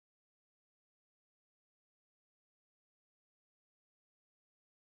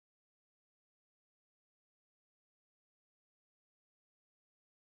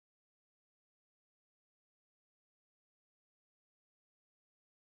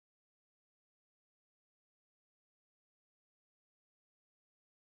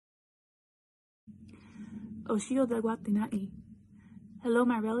Oshio de Guatinai. Hello,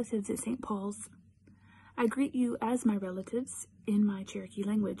 my relatives at St. Paul's. I greet you as my relatives in my Cherokee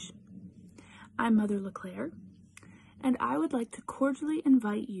language. I'm Mother LaClaire, and I would like to cordially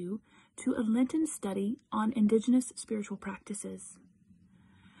invite you to a Lenten study on Indigenous spiritual practices.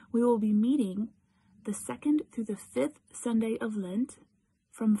 We will be meeting the 2nd through the 5th Sunday of Lent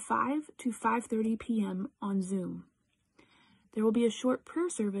from 5 to 5:30 p.m. on Zoom. There will be a short prayer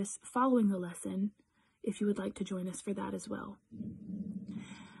service following the lesson if you would like to join us for that as well.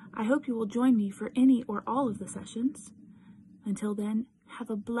 I hope you will join me for any or all of the sessions. Until then, have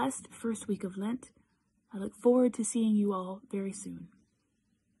a blessed first week of Lent. I look forward to seeing you all very soon.